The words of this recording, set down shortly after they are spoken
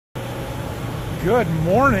Good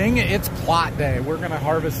morning, it's plot day. We're gonna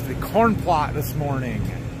harvest the corn plot this morning,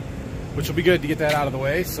 which will be good to get that out of the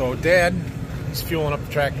way. So Dad, he's fueling up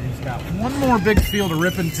the tractor. He's got one more big field of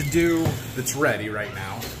ripping to do that's ready right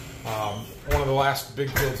now. One of the last big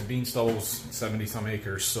fields of bean stubbles, 70 some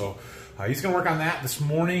acres. So he's gonna work on that this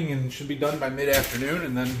morning and should be done by mid-afternoon,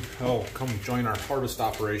 and then he'll come join our harvest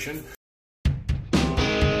operation.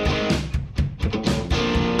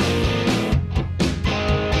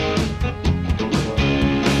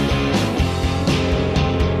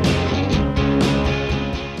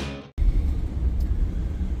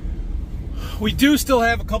 We do still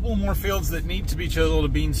have a couple more fields that need to be chiseled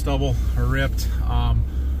of bean stubble or ripped.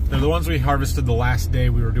 They're the ones we harvested the last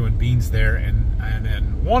day we were doing beans there, and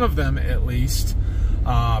then one of them at least,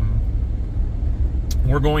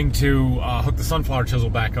 we're going to hook the sunflower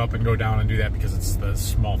chisel back up and go down and do that because it's the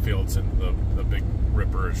small fields and the big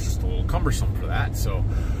ripper is just a little cumbersome for that. So,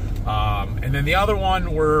 and then the other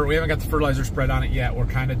one, we haven't got the fertilizer spread on it yet. We're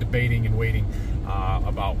kind of debating and waiting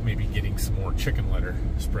about maybe getting some more chicken litter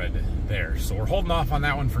spread there. So we're holding off on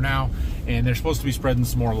that one for now, and they're supposed to be spreading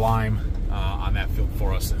some more lime on that field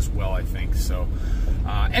for us as well, I think. So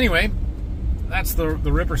anyway, that's the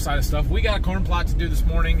ripper side of stuff. We got a corn plot to do this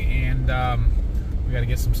morning, and we got to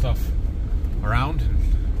get some stuff around and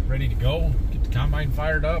ready to go. Get the combine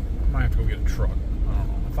fired up. Might have to go get a truck. I don't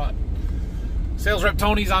know. I thought sales rep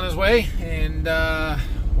Tony's on his way, and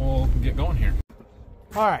we'll get going here.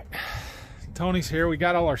 All right, Tony's here. We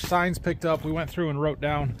got all our signs picked up. We went through and wrote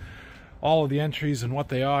down all of the entries and what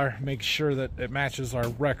they are, make sure that it matches our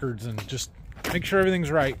records, and just make sure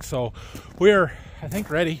everything's right. So we're, I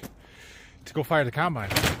think, ready to go fire the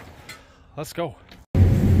combine. Let's go.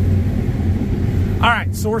 All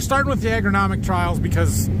right, so we're starting with the agronomic trials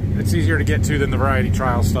because it's easier to get to than the variety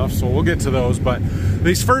trial stuff, so we'll get to those. But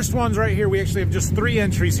these first ones right here, we actually have just 3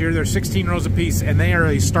 entries here. They're 16 rows apiece, and they are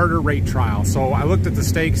a starter rate trial. So I looked at the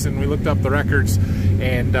stakes and we looked up the records,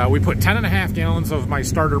 and we put 10.5 gallons of my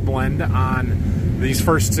starter blend on these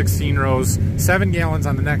first 16 rows, 7 gallons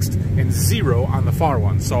on the next, and 0 on the far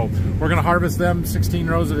one. So we're gonna harvest them 16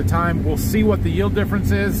 rows at a time. We'll see what the yield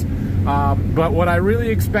difference is. But what I really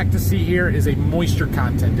expect to see here is a moisture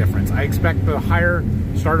content difference. I expect the higher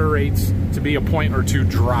starter rates to be a point or 2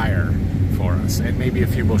 drier for us, and maybe a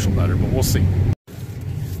few bushel better, but we'll see.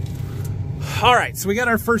 All right, so we got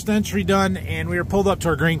our first entry done, and we are pulled up to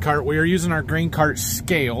our grain cart. We are using our grain cart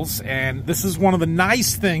scales, and this is one of the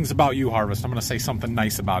nice things about U-Harvest. I'm gonna say something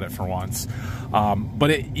nice about it for once.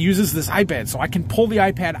 But it uses this iPad, so I can pull the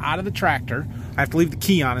iPad out of the tractor. I have to leave the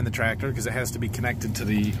key on in the tractor because it has to be connected to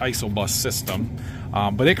the ISOBus system.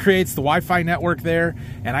 But it creates the Wi-Fi network there,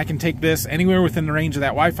 and I can take this anywhere within the range of that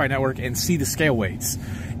Wi-Fi network and see the scale weights.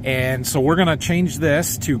 And so we're gonna change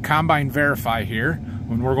this to Combine Verify here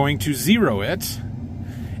when we're going to 0 it.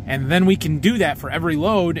 And then we can do that for every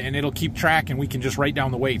load, and it'll keep track, and we can just write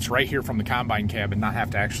down the weights right here from the combine cab and not have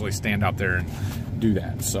to actually stand out there and do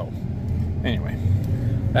that. So anyway,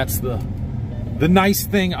 that's the nice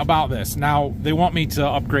thing about this. Now, they want me to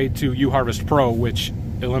upgrade to U-Harvest Pro, which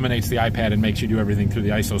eliminates the iPad and makes you do everything through the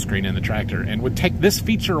ISO screen in the tractor, and would take this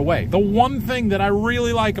feature away. The one thing that I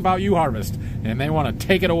really like about U-Harvest, and they want to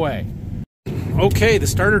take it away. Okay, the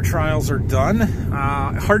starter trials are done.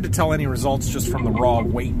 Hard to tell any results just from the raw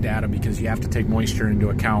weight data because you have to take moisture into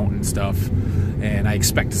account and stuff, and I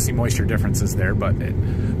expect to see moisture differences there, but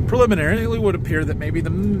it preliminarily would appear that maybe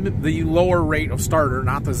the lower rate of starter,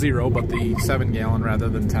 not the 0, but the 7 gallon rather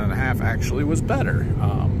than 10.5 actually was better.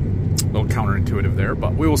 A little counterintuitive there,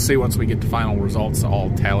 but we will see once we get the final results all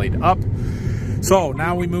tallied up. So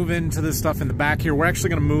now we move into this stuff in the back here. We're actually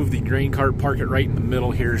going to move the grain cart, park it right in the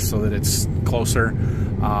middle here so that it's closer.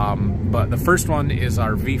 But the first one is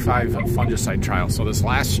our V5 fungicide trial. So this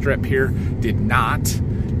last strip here did not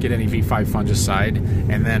get any V5 fungicide.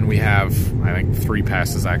 And then we have, I think, 3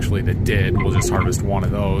 passes actually that did. We'll just harvest one of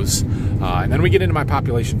those. And then we get into my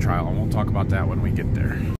population trial, and we'll talk about that when we get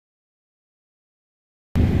there.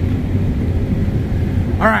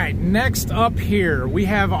 All right, next up here, we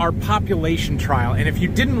have our population trial. And if you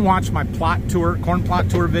didn't watch my corn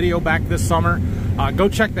plot tour video back this summer, go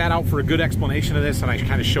check that out for a good explanation of this, and I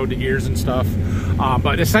kind of showed the ears and stuff.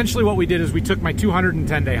 But essentially what we did is we took my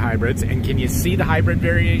 210-day hybrids, and can you see the hybrid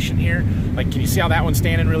variation here? Like, can you see how that one's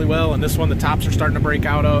standing really well, and this one the tops are starting to break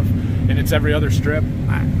out of, and it's every other strip?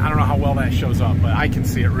 I don't know how well that shows up, but I can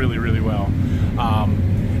see it really, really well.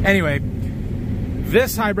 Anyway,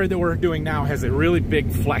 this hybrid that we're doing now has a really big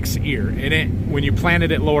flex ear, and when you plant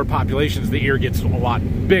it at lower populations, the ear gets a lot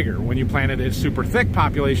bigger. When you plant it at super thick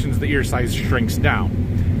populations, the ear size shrinks down.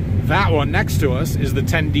 That one next to us is the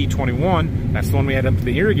 10D21. That's the one we had up to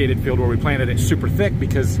the irrigated field where we planted it super thick,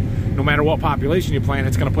 because no matter what population you plant,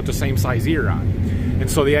 it's going to put the same size ear on. And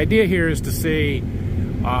so the idea here is to see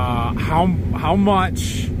how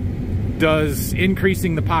much does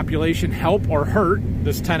increasing the population help or hurt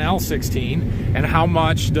this 10L16, and how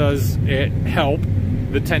much does it help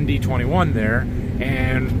the 10D21 there.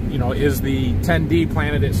 And, you know, is the 10D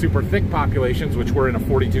planted at super thick populations, which we're in a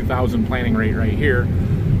 42,000 planting rate right here,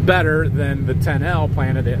 better than the 10L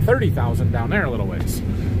planted at 30,000 down there a little ways?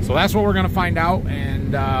 So that's what we're going to find out,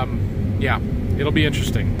 and yeah, it'll be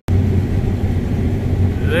interesting.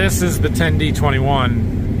 This is the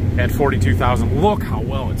 10D21 at 42,000. Look how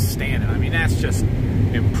well it's standing. I mean, that's just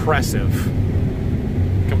impressive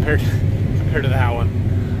compared to that one.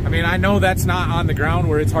 I mean, I know that's not on the ground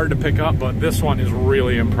where it's hard to pick up, but this one is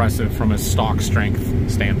really impressive from a stalk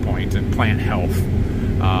strength standpoint and plant health.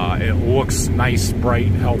 It looks nice, bright,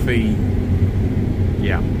 healthy.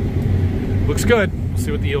 Yeah, looks good. We'll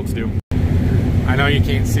see what the yields do. I know you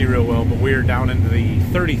can't see real well, but we're down into the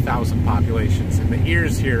 30,000 populations, and the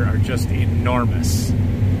ears here are just enormous.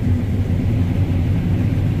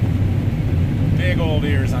 Big old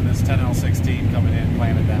ears on this 10L16 coming in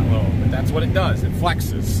planted that low, but that's what it does. It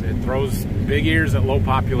flexes. It throws big ears at low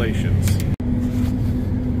populations.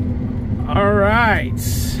 All right.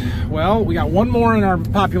 Well, we got one more in our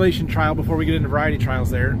population trial before we get into variety trials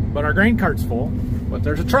there, but our grain cart's full. But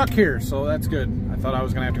there's a truck here, so that's good. I thought I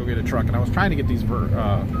was going to have to go get a truck, and I was trying to get these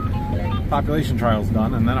population trials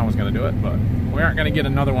done, and then I was going to do it, but we aren't going to get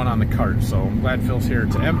another one on the cart, so I'm glad Phil's here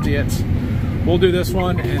to empty it. We'll do this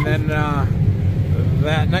one, and then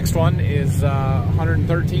that next one is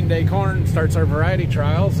 113-day corn, starts our variety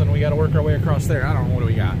trials, and we got to work our way across there. I don't know, what do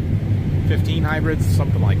we got? 15 hybrids,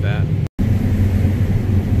 something like that.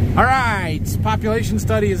 All right, population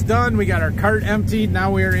study is done. We got our cart emptied.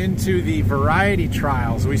 Now we're into the variety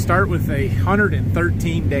trials. We start with a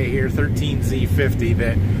 113-day here, 13Z50,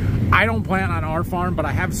 that I don't plant on our farm, but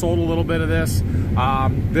I have sold a little bit of this.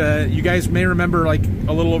 You guys may remember, like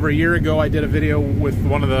a little over a year ago, I did a video with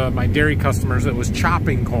one of my dairy customers that was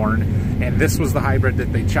chopping corn, and this was the hybrid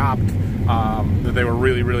that they chopped, that they were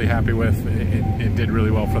really, really happy with. It did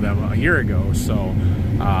really well for them a year ago. So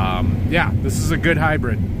yeah, this is a good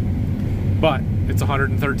hybrid, but it's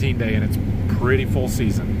 113-day and it's pretty full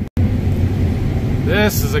season.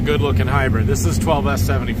 This is a good looking hybrid. This is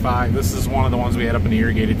 12S75. This is one of the ones we had up in the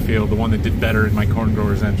irrigated field, the one that did better in my corn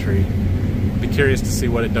growers entry. Be curious to see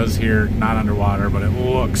what it does here, not underwater, but it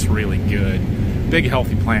looks really good. Big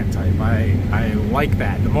healthy plant type. I like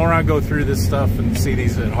that. The more I go through this stuff and see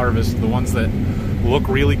these at harvest, the ones that look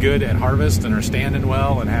really good at harvest and are standing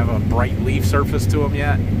well and have a bright leaf surface to them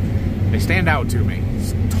yet, they stand out to me.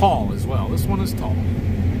 It's tall as well. This one is tall.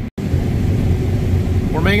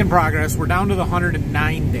 We're making progress. We're down to the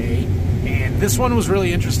 109-day, and this one was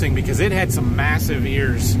really interesting because it had some massive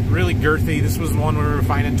ears, really girthy. This was one we were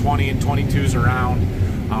finding 20 and 22s around.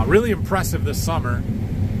 Really impressive this summer.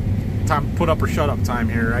 Time put up or shut up time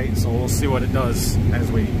here, right? So we'll see what it does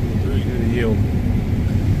as we do the yield.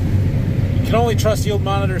 You can only trust yield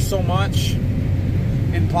monitors so much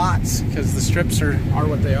in plots because the strips are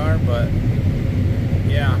what they are, but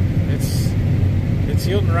yeah, it's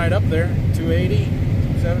yielding right up there. 280,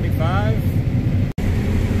 275.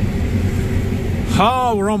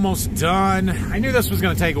 Oh, we're almost done. I knew this was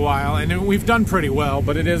going to take a while, and we've done pretty well,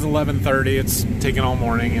 but it is 11:30. It's taken all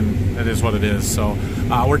morning, and it is what it is. So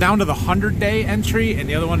we're down to the 100-day entry, and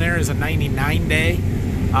the other one there is a 99-day.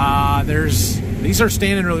 These are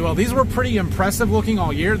standing really well. These were pretty impressive looking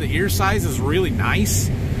all year. The ear size is really nice.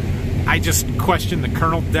 I just question the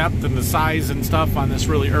kernel depth and the size and stuff on this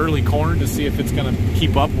really early corn to see if it's going to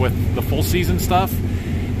keep up with the full season stuff.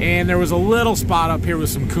 And there was a little spot up here with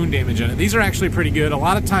some coon damage in it. These are actually pretty good. A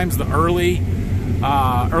lot of times the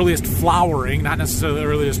earliest flowering, not necessarily the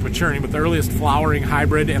earliest maturing, but the earliest flowering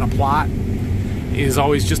hybrid in a plot is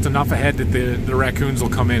always just enough ahead that the raccoons will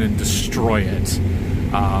come in and destroy it.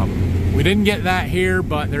 We didn't get that here,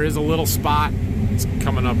 but there is a little spot. It's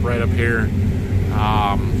coming up right up here.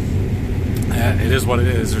 It is what it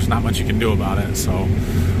is. There's not much you can do about it. So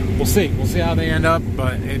we'll see. We'll see how they end up,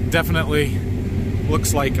 but it definitely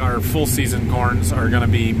looks like our full season corns are going to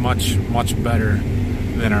be much, much better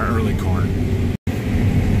than our early corn.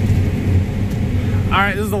 All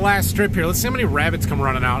right, this is the last strip here. Let's see how many rabbits come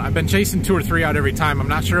running out. I've been chasing 2 or 3 out every time. I'm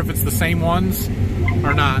not sure if it's the same ones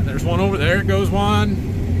or not. There's one over there. Goes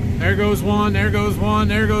one. There goes one. There goes one.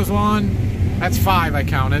 There goes one. That's 5 I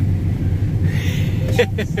counted.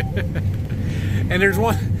 And there's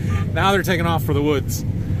one. Now they're taking off for the woods.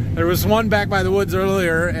 There was one back by the woods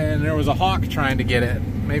earlier, and there was a hawk trying to get it.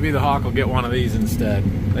 maybe the hawk will get one of these instead.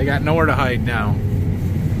 They got nowhere to hide now.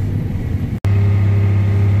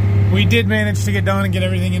 We did manage to get done and get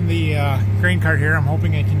everything in the grain cart here. I'm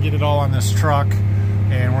hoping I can get it all on this truck,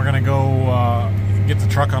 and we're gonna go get the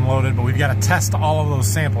truck unloaded, but we've got to test all of those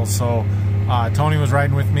samples. So Tony was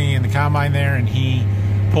riding with me in the combine there, and he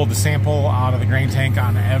pulled the sample out of the grain tank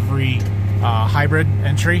on every hybrid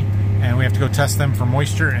entry, and we have to go test them for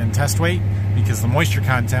moisture and test weight, because the moisture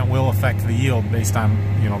content will affect the yield based on,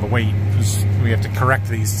 you know, the weight. We have to correct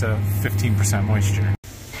these to 15% moisture.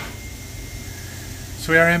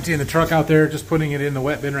 So we are emptying the truck out there, just putting it in the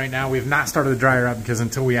wet bin right now. We have not started the dryer up because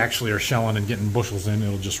until we actually are shelling and getting bushels in,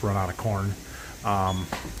 it'll just run out of corn.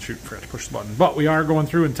 Shoot, forgot to push the button. But we are going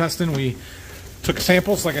through and testing. We took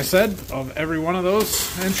samples, like I said, of every one of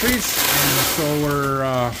those entries, and so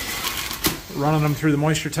we're running them through the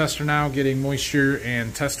moisture tester now, getting moisture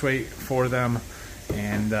and test weight for them.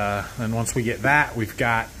 And then once we get that, we've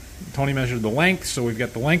got, Tony measured the length, so we've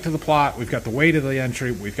got the length of the plot, we've got the weight of the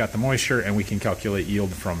entry, we've got the moisture, and we can calculate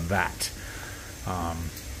yield from that.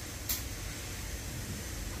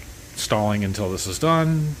 Stalling until this is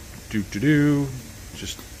done.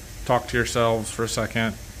 Just talk to yourselves for a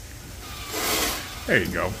second. There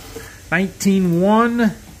you go.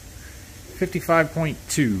 19.1,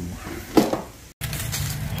 55.2.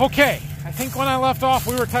 Okay, I think when I left off,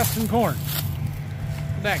 we were testing corn.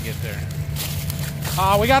 How'd that get there?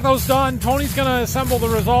 We got those done. Tony's going to assemble the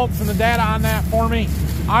results and the data on that for me.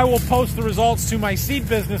 I will post the results to my seed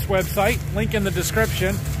business website, link in the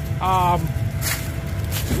description,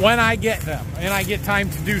 when I get them and I get time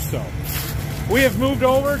to do so. We have moved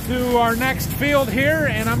over to our next field here,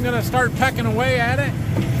 and I'm going to start pecking away at it.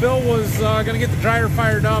 Phil was going to get the dryer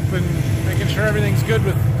fired up and making sure everything's good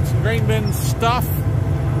with some grain bin stuff.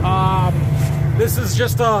 This is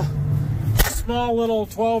just a small little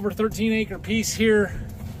 12 or 13 acre piece here.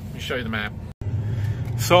 Let me show you the map.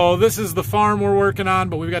 So this is the farm we're working on,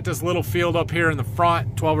 but we've got this little field up here in the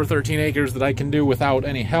front, 12 or 13 acres that I can do without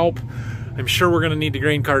any help. I'm sure we're going to need the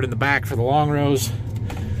grain cart in the back for the long rows.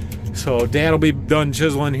 So Dad will be done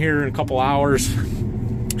chiseling here in a couple hours,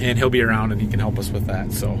 and he'll be around and he can help us with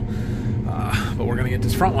that. So, but we're going to get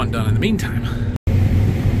this front one done in the meantime.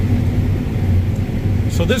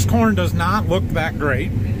 So this corn does not look that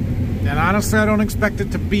great. And honestly, I don't expect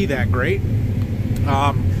it to be that great.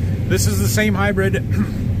 This is the same hybrid.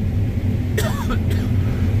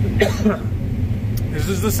 This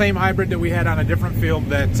is the same hybrid that we had on a different field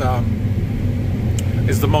that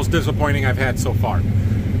is the most disappointing I've had so far.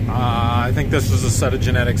 I think this is a set of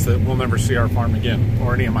genetics that we'll never see our farm again,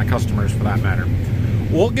 or any of my customers for that matter.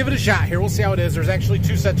 We'll give it a shot here. We'll see how it is. There's actually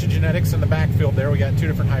two sets of genetics in the backfield there. We got two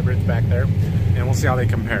different hybrids back there, and we'll see how they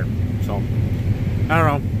compare. So, I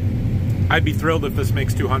don't know. I'd be thrilled if this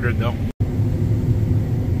makes 200 though.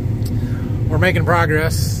 We're making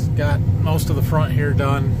progress. Got most of the front here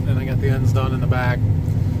done, and I got the ends done in the back.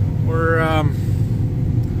 We're,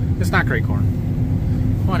 it's not great corn.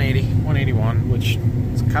 180, 181, which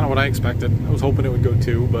is kind of what I expected. I was hoping it would go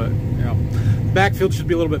 2, but you know, the backfield should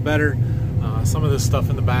be a little bit better. Some of this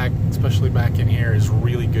stuff in the back, especially back in here, is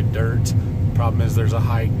really good dirt. The problem is there's a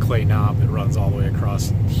high clay knob that runs all the way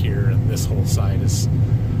across here, and this whole side is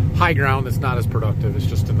high ground. It's not as productive. It's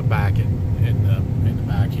just in the back, and in the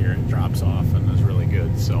back here it drops off and is really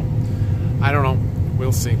good. So I don't know.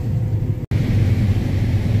 We'll see.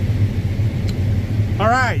 All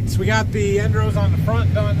right, so we got the end rows on the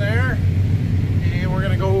front done there, and we're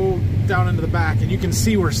gonna go down into the back, and you can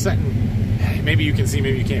see we're setting. Maybe you can see,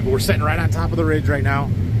 maybe you can't, but we're sitting right on top of the ridge right now.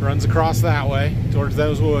 Runs across that way towards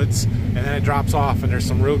those woods, and then it drops off, and there's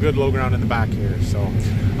some real good low ground in the back here. So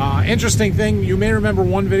interesting thing, you may remember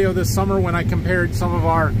one video this summer when I compared some of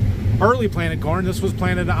our early planted corn. This was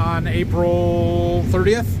planted on April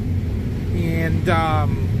 30th, and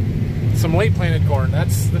some late planted corn.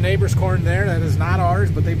 That's the neighbor's corn there. That is not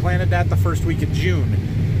ours, but they planted that the first week of June.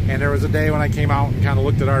 And there was a day when I came out and kind of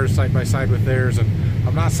looked at ours side by side with theirs, and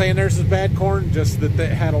I'm not saying theirs is bad corn, just that they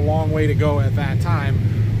had a long way to go at that time.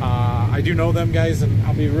 I do know them guys, and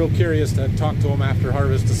I'll be real curious to talk to them after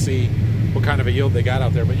harvest to see what kind of a yield they got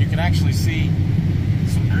out there. But you can actually see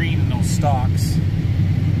some green in those stalks.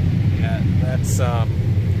 Yeah, that's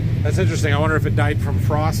interesting. I wonder if it died from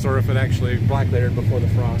frost or if it actually black layered before the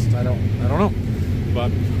frost. I don't know.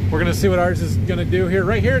 But we're gonna see what ours is gonna do here.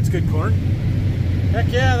 Right here, it's good corn.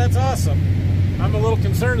 Heck yeah, that's awesome. I'm a little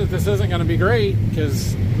concerned that this isn't going to be great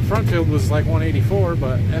because the front field was like 184,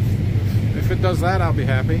 but if it does that, I'll be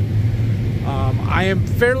happy. I am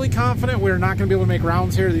fairly confident we're not going to be able to make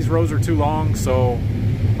rounds here. These rows are too long, so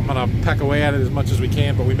I'm gonna peck away at it as much as we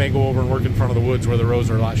can, but we may go over and work in front of the woods where the rows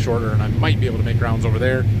are a lot shorter, and I might be able to make rounds over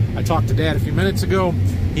there. I talked to Dad a few minutes ago.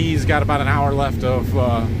 He's got about an hour left of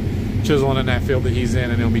chiseling in that field that he's in,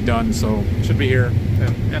 and he'll be done, so should be here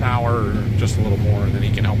in an hour or just a little more, and then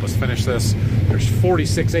he can help us finish this. There's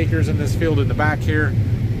 46 acres in this field in the back here.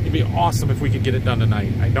 It'd be awesome if we could get it done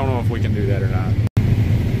tonight. I don't know if we can do that or not.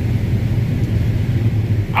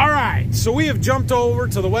 All right, so we have jumped over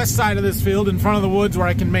to the west side of this field in front of the woods where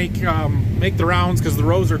I can make the rounds because the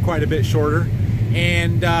rows are quite a bit shorter.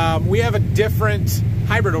 And we have a different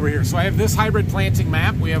hybrid over here. So I have this hybrid planting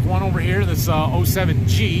map. We have one over here that's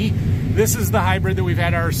 07G. This is the hybrid that we've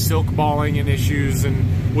had our silk balling and issues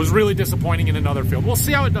and was really disappointing in another field. We'll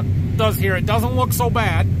see how it does here. It doesn't look so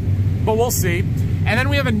bad, but we'll see. And then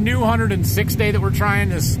we have a new 106 day that we're trying,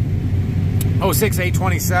 this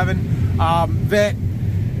 06A27 that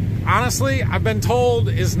honestly I've been told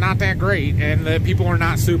is not that great and that people are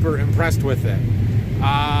not super impressed with it.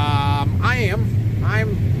 I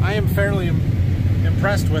am fairly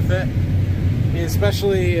impressed with it,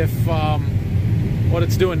 especially if what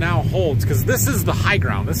it's doing now holds, because this is the high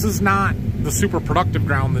ground. This is not the super productive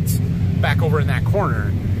ground that's back over in that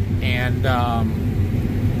corner. And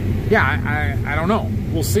yeah, I don't know.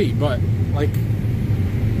 We'll see, but like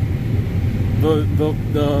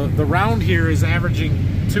the round here is averaging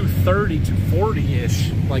 230,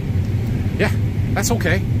 240-ish. Like, yeah, that's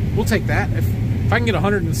okay. We'll take that. If I can get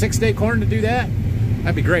 106-day corn to do that,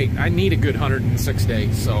 that'd be great. I need a good 106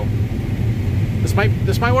 days, so this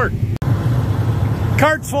might work.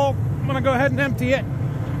 Cart's full. I'm gonna go ahead and empty it.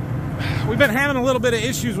 We've been having a little bit of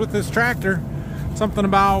issues with this tractor. Something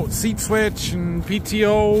about seat switch and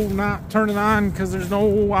PTO not turning on because there's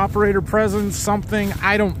no operator presence, something,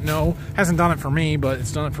 I don't know. Hasn't done it for me, but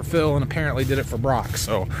it's done it for Phil and apparently did it for Brock.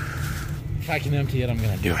 So if I can empty it, I'm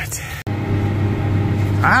gonna do it.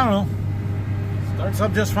 I don't know. Starts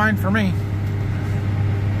up just fine for me.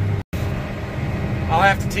 I'll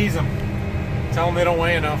have to tease them. Tell them they don't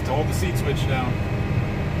weigh enough to hold the seat switch down.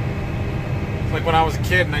 It's like when I was a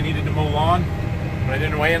kid and I needed to mow lawn, but I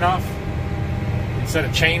didn't weigh enough. Set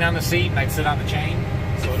a chain on the seat and I'd sit on the chain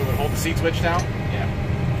so it would hold the seat switch down. Yeah,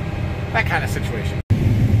 that kind of situation.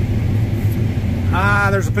 Ah,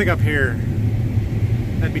 there's a pickup here.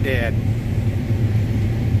 That'd be Dad.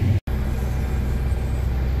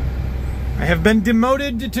 I have been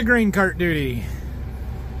demoted to grain cart duty.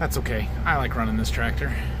 That's okay. I like running this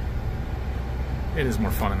tractor. It is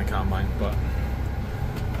more fun in the combine, but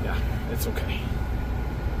yeah, it's okay.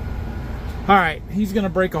 All right, he's gonna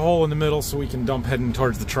break a hole in the middle so we can dump heading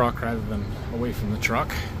towards the truck rather than away from the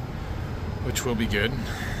truck, which will be good.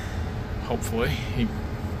 Hopefully, he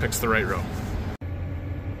picks the right row.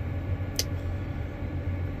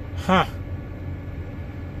 Huh.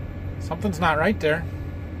 Something's not right there.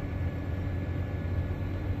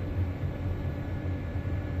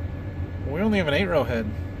 We only have an 8-row head.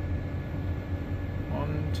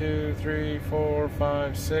 1, 2, 3, 4,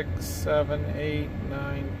 5, 6, 7, 8,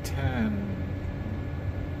 9, 10.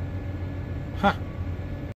 Huh.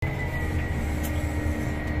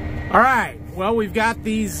 All right. Well, we've got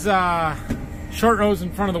these short rows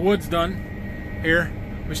in front of the woods done here.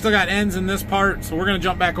 We still got ends in this part, so we're going to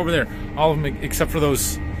jump back over there. All of them except for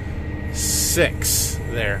those 6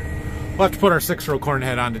 there. We'll have to put our 6-row corn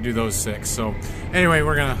head on to do those 6. So anyway,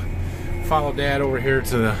 we're going to follow Dad over here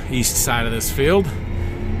to the east side of this field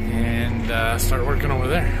and start working over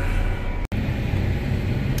there.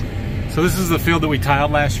 So this is the field that we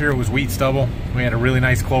tiled last year. It was wheat stubble. We had a really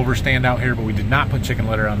nice clover stand out here, but we did not put chicken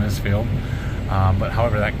litter on this field. But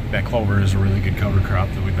however, that clover is a really good cover crop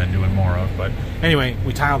that we've been doing more of. But anyway,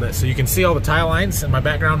 we tiled it. So you can see all the tile lines in my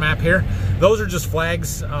background map here. Those are just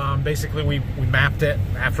flags. Basically, we mapped it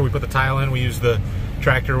after we put the tile in. We used the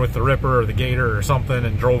tractor with the ripper or the gator or something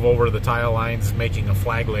and drove over the tile lines, making a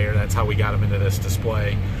flag layer. That's how we got them into this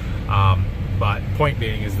display. But point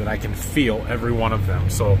being is that I can feel every one of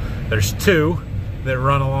them. So there's 2 that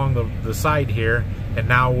run along the side here, and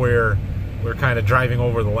now we're kind of driving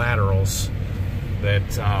over the laterals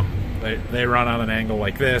that they run on an angle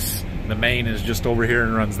like this. The main is just over here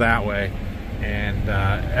and runs that way, and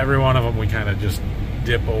every one of them we kind of just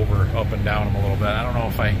dip over up and down them a little bit. I don't know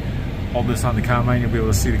if I hold this on the combine, you'll be able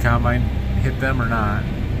to see the combine hit them or not.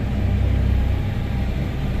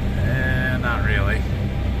 Not really.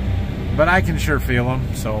 But I can sure feel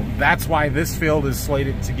them, so that's why this field is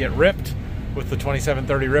slated to get ripped with the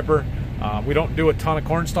 2730 ripper. We don't do a ton of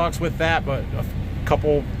corn stalks with that, but a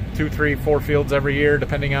couple, 2, 3, 4 fields every year,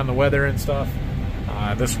 depending on the weather and stuff.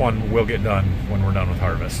 This one will get done when we're done with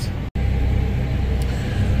harvest.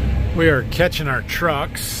 We are catching our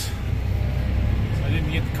trucks. So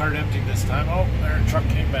didn't get the cart emptied this time. Oh, their truck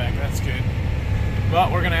came back. That's good.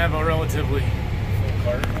 But we're going to have a relatively full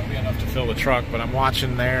cart. It won't be enough to fill the truck, but I'm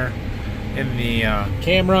watching there in the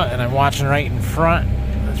camera, and I'm watching right in front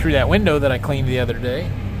through that window that I cleaned the other day.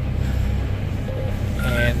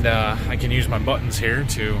 And I can use my buttons here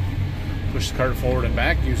to push the cart forward and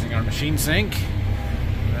back using our machine sync.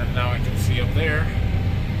 And now I can see up there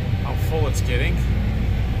how full it's getting,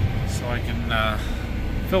 so I can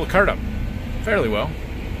fill the cart up fairly well.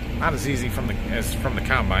 Not as easy as from the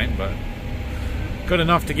combine, but good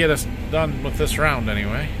enough to get us done with this round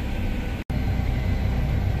anyway.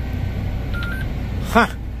 Huh!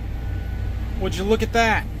 Would you look at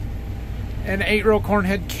that? An 8-row corn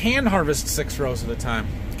head can harvest 6 rows at a time.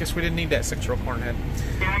 Guess we didn't need that 6-row corn head.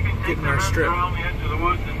 Yeah, I can take getting our strip around the edge of the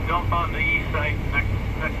woods and dump on the east side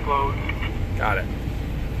next close. Got it.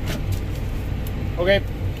 Okay.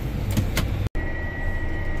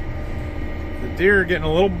 The deer are getting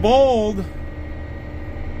a little bold.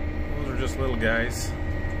 Those are just little guys.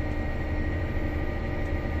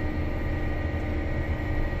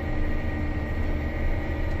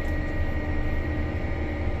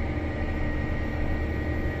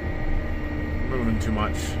 Moving too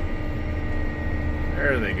much.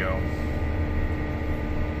 There they go.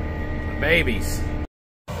 The babies.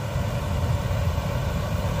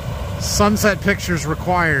 Sunset pictures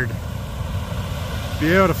required.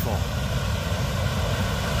 Beautiful.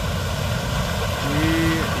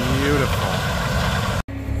 Beautiful.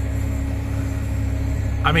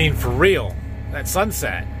 I mean, for real, that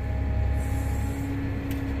sunset.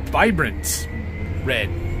 Vibrant red,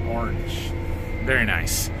 orange. Very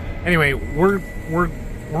nice. Anyway, we're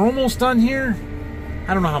almost done here.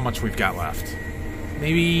 I don't know how much we've got left.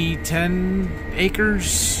 Maybe 10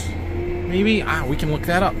 acres? Maybe? We can look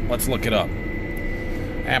that up. Let's look it up.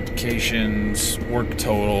 Applications, work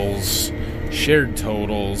totals, shared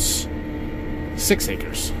totals. 6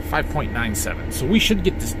 acres, 5.97. So we should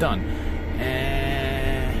get this done.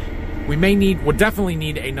 We'll definitely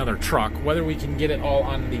need another truck. Whether we can get it all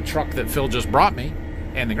on the truck that Phil just brought me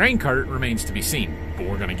and the grain cart remains to be seen. But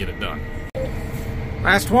we're gonna get it done.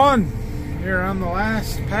 Last one. We're on the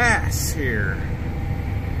last pass here.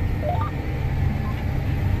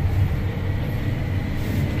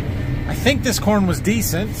 I think this corn was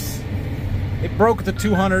decent. It broke the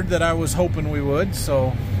 200 that I was hoping we would,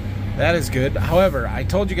 so that is good. However, I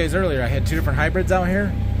told you guys earlier I had 2 different hybrids out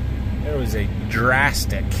here. There was a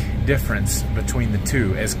drastic difference between the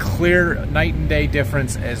two. As clear night and day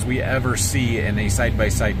difference as we ever see in a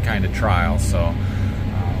side-by-side kind of trial. So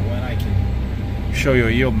when I can show you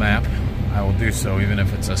a yield map, I will do so, even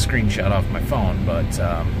if it's a screenshot off my phone. But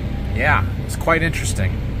yeah, it's quite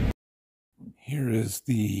interesting. Here is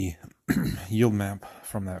the yield map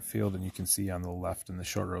from that field, and you can see on the left in the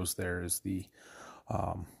short rows there is the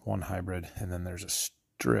one hybrid, and then there's a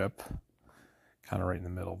strip kind of right in the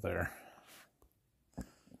middle there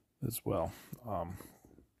as well.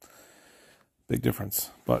 Big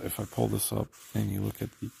difference. But if I pull this up and you look at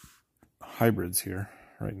the hybrids here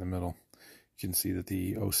right in the middle, you can see that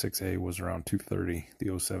the 06A was around 230, the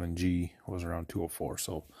 07G was around 204.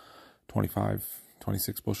 So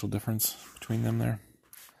 26 bushel difference between them there.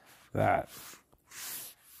 That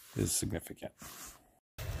is significant.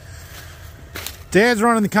 Dad's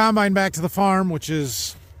running the combine back to the farm, which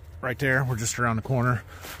is right there. We're just around the corner.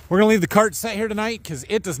 We're going to leave the cart set here tonight because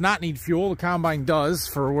it does not need fuel. The combine does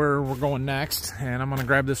for where we're going next. And I'm going to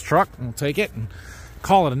grab this truck and we'll take it and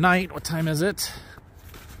call it a night. What time is it?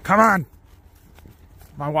 Come on.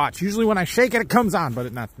 My watch. Usually when I shake it, it comes on, but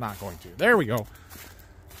it's not going to. There we go.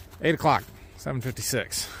 8 o'clock,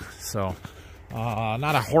 7:56. So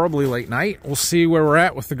not a horribly late night. We'll see where we're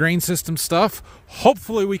at with the grain system stuff.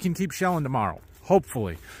 Hopefully we can keep shelling tomorrow.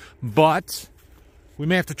 Hopefully. But we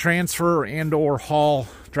may have to transfer and or haul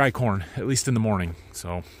dry corn, at least in the morning.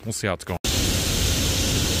 So we'll see how it's going.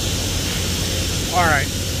 All right,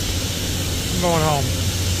 I'm going home.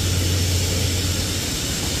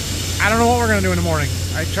 I don't know what we're gonna do in the morning.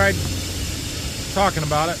 I tried talking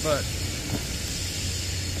about it, but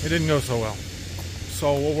it didn't go so well.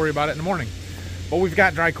 So we'll worry about it in the morning. But we've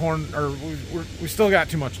got dry corn, or we still got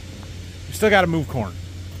too much. We still got to move corn.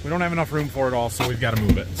 We don't have enough room for it all, so we've got to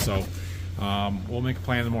move it. So we'll make a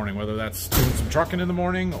plan in the morning, whether that's doing some trucking in the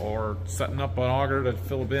morning or setting up an auger to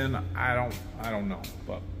fill a bin. I don't know,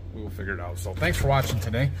 but we will figure it out. So thanks for watching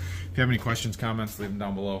today. If you have any questions, comments, leave them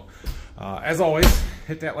down below. As always,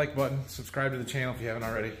 hit that like button, subscribe to the channel if you haven't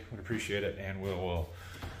already. We'd appreciate it, and we'll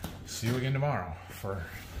see you again tomorrow for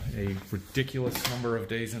a ridiculous number of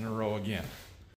days in a row again.